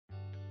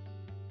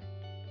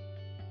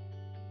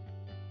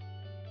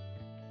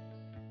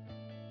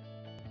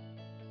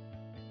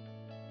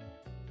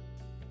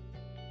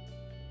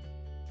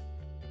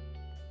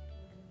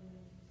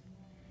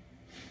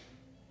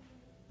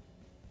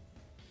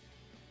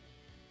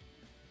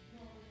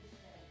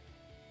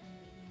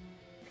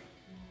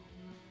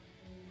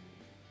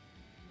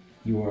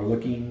You are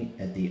looking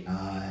at the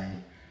eye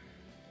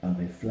of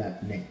a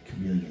flat-necked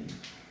chameleon.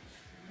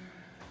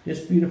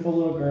 This beautiful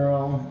little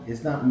girl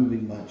is not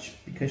moving much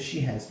because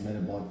she has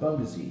metabolic bone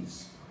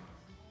disease,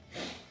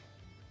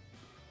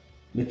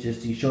 which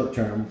is the short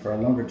term for a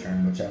longer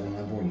term, which I will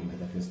not bore you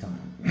with at this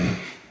time.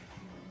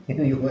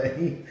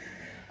 Anyway,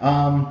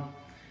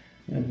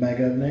 back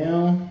up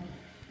now.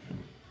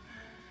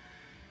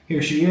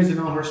 Here she is in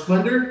all her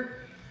splendor.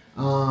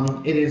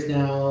 It is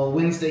now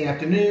Wednesday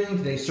afternoon.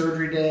 Today's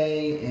surgery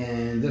day,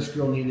 and this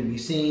girl needed to be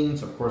seen,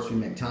 so of course we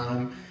make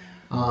time.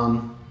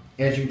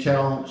 As you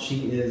tell,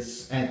 she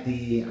is at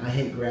the I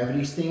hate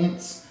gravity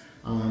stance,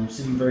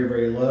 sitting very,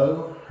 very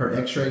low. Her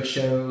x-rays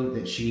show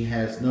that she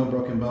has no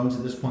broken bones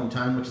at this point in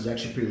time, which is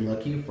actually pretty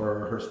lucky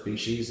for her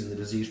species in the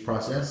disease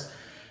process.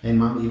 And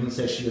Mom even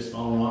says she has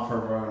fallen off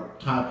her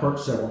high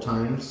perch several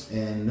times,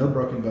 and no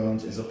broken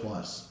bones is a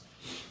plus.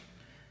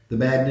 The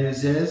bad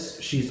news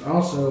is she's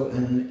also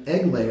an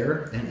egg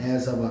layer, and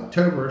as of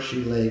October, she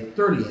laid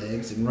 30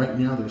 eggs, and right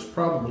now there's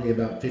probably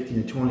about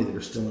 15 to 20 that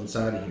are still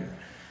inside of here.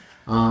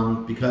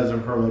 Because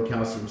of her low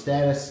calcium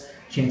status,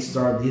 chances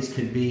are these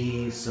could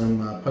be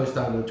some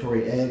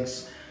post-ovulatory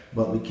eggs,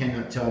 but we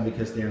cannot tell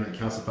because they're not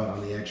calcified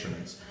on the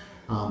x-rays.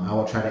 I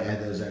will try to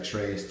add those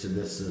x-rays to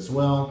this as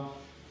well,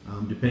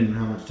 depending on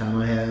how much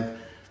time I have.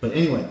 But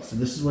anyway, so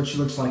this is what she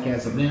looks like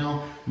as of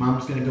now.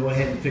 Mom's going to go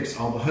ahead and fix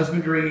all the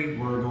husbandry.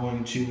 We're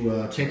going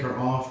to take her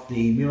off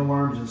the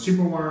mealworms and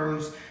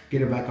superworms,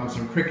 get her back on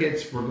some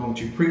crickets. We're going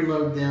to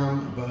preload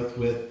them both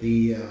with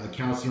the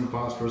calcium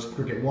phosphorus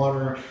cricket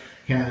water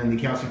and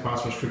the calcium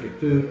phosphorus cricket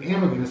food,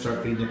 and we're going to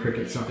start feeding the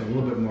crickets something a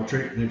little bit more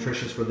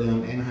nutritious for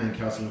them and high in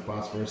calcium and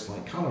phosphorus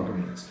like collard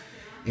greens.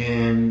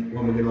 And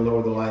we're going to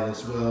lower the light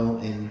as well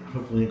and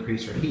hopefully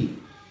increase her heat.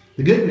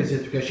 The good news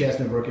is because she has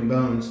no broken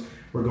bones,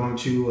 we're going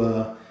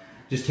to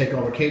just take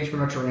all her cage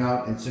furniture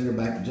out and send her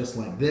back just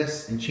like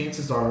this, and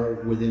chances are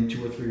within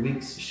 2 or 3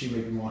 weeks she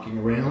may be walking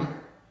around.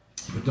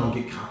 But don't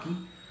get cocky.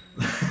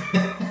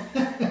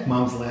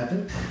 Mom's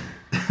laughing.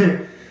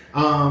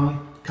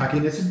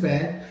 Cockiness is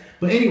bad.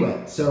 But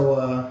anyway,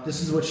 so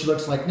this is what she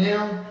looks like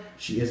now.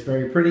 She is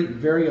very pretty,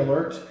 very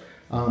alert.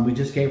 We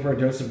just gave her a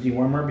dose of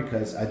dewormer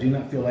because I do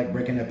not feel like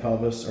breaking a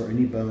pelvis or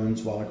any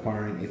bones while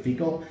acquiring a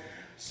fecal.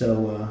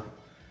 So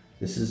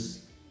this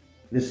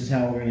is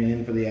how we're going to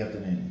end for the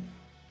afternoon.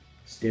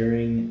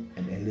 Staring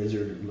at a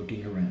lizard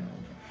looking around.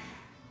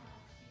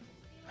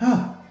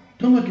 Ah,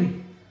 don't look at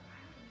me.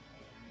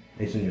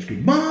 They sing a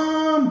scream,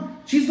 Mom!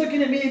 She's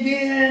looking at me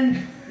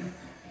again!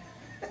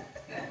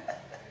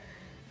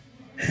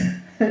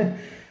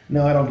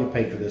 No, I don't get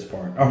paid for this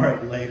part. All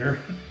right, later.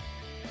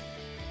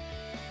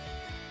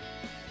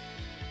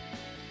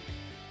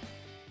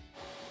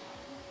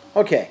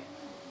 Okay,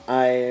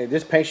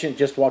 this patient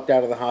just walked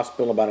out of the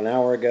hospital about an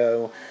hour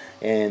ago,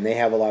 and they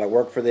have a lot of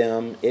work for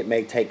them. It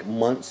may take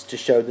months to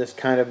show this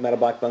kind of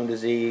metabolic bone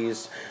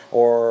disease,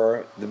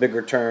 or the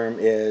bigger term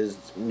is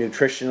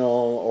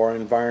nutritional or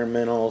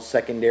environmental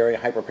secondary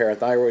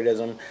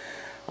hyperparathyroidism.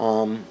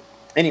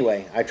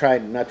 Anyway, I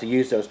tried not to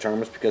use those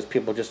terms because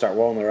people just start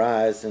rolling their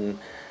eyes, and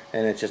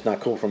it's just not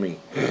cool for me.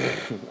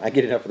 I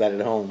get enough of that at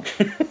home.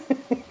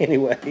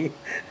 Anyway,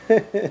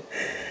 the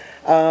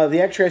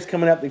x-rays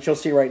coming up that you'll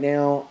see right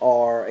now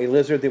are a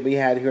lizard that we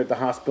had here at the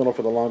hospital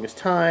for the longest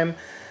time,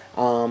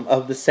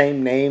 of the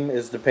same name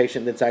as the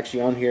patient that's actually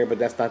on here, but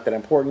that's not that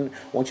important.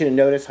 I want you to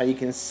notice how you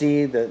can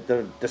see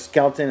the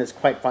skeleton is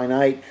quite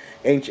finite.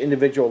 Each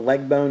individual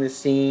leg bone is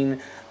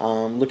seen.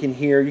 Looking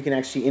here, you can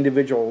actually see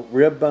individual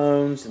rib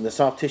bones and the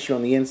soft tissue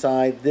on the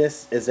inside.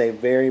 This is a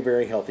very,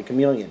 very healthy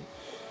chameleon.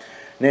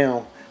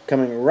 Now,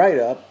 coming right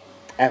up,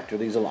 after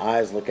these little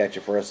eyes look at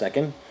you for a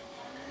second,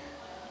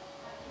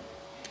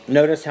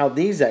 notice how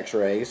these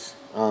x-rays,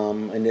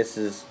 and this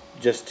is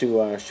just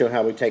to show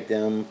how we take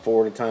them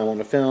forward a time on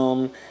the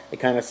film. It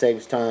kind of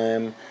saves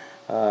time,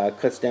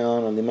 cuts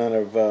down on the amount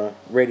of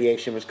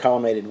radiation, was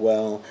collimated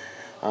well.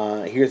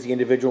 Here's the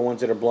individual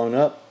ones that are blown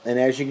up, and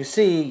as you can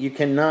see, you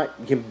can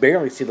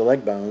barely see the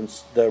leg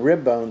bones. The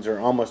rib bones are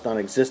almost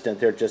non-existent;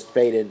 they're just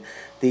faded.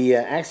 The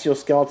axial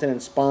skeleton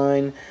and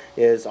spine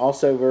is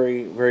also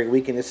very, very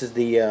weak, and this is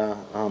the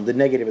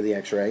negative of the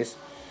x-rays.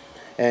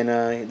 And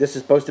this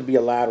is supposed to be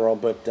a lateral,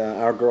 but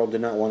our girl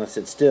did not want to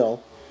sit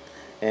still.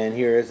 And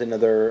here is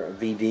another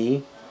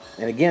VD.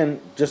 And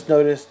again, just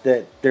notice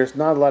that there's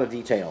not a lot of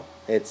detail.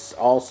 It's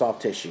all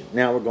soft tissue.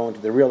 Now we're going to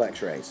the real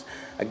x-rays.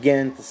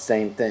 Again, the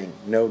same thing.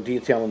 No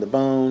detail in the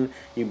bone.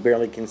 You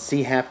barely can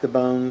see half the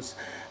bones.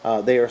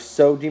 They are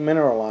so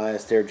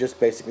demineralized, they're just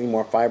basically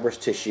more fibrous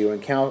tissue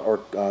and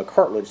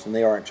cartilage than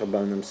they are actual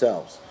bone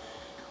themselves.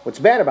 What's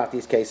bad about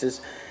these cases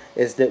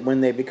is that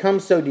when they become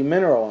so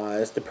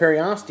demineralized, the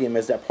periosteum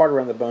is that part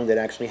around the bone that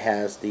actually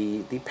has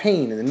the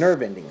pain and the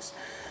nerve endings.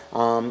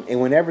 And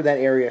whenever that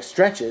area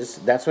stretches,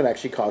 that's what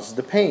actually causes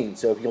the pain.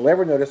 So if you'll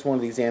ever notice one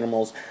of these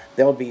animals,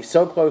 they'll be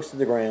so close to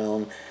the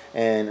ground,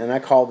 and I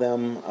call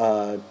them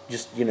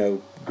just,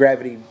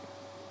 gravity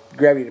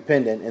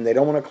dependent, and they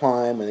don't want to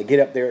climb. When they get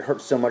up there, it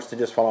hurts so much they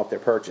just fall off their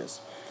perches.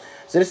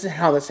 So this is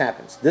how this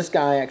happens. This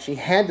guy actually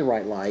had the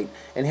right light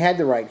and had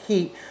the right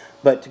heat,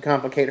 but to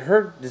complicate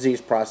her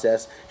disease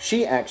process,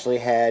 she actually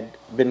had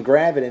been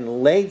gravid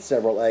and laid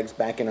several eggs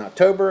back in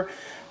October.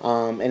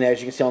 And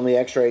as you can see on the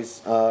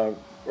x-rays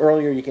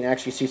earlier, you can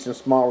actually see some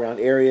small round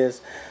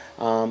areas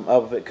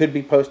of it. Could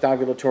be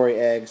post-ovulatory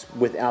eggs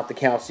without the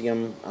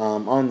calcium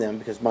on them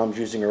because mom's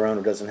using her own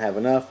or doesn't have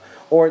enough,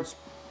 or it's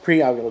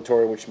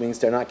pre-ovulatory, which means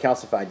they're not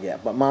calcified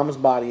yet, but mom's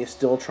body is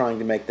still trying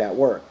to make that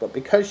work. But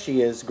because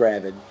she is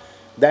gravid,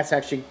 that's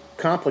actually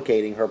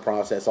complicating her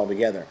process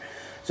altogether.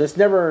 So it's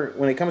never,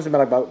 when it comes to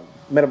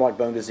metabolic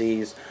bone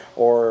disease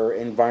or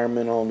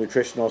environmental,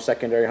 nutritional,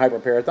 secondary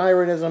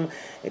hyperparathyroidism,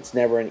 it's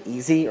never an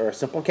easy or a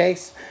simple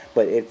case,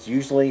 but it's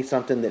usually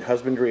something that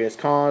husbandry has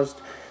caused,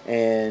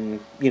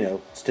 and, you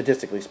know,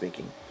 statistically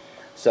speaking.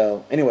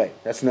 So anyway,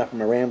 that's enough of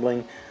my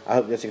rambling. I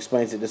hope this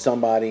explains it to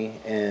somebody,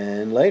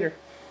 and later.